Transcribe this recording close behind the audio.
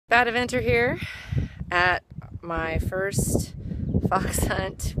Bad Eventer here at my first fox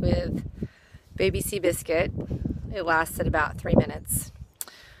hunt with baby Seabiscuit. It lasted about 3 minutes.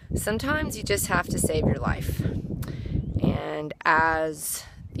 Sometimes you just have to save your life. And as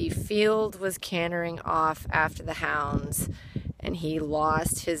the field was cantering off after the hounds and he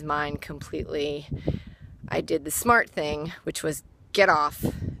lost his mind completely, I did the smart thing, which was get off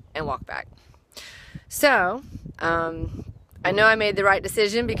and walk back. So, I know I made the right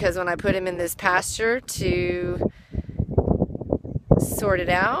decision because when I put him in this pasture to sort it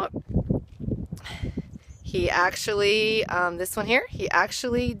out, he actually, this one here, he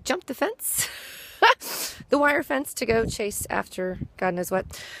actually jumped the fence, the wire fence, to go chase after God knows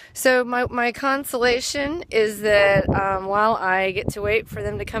what. So my consolation is that while I get to wait for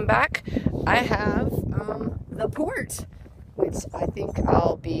them to come back, I have the port, which I think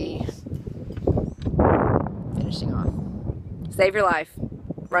I'll be finishing off. Save your life.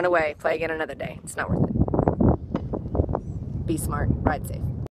 Run away. Play again another day. It's not worth it. Be smart. Ride safe.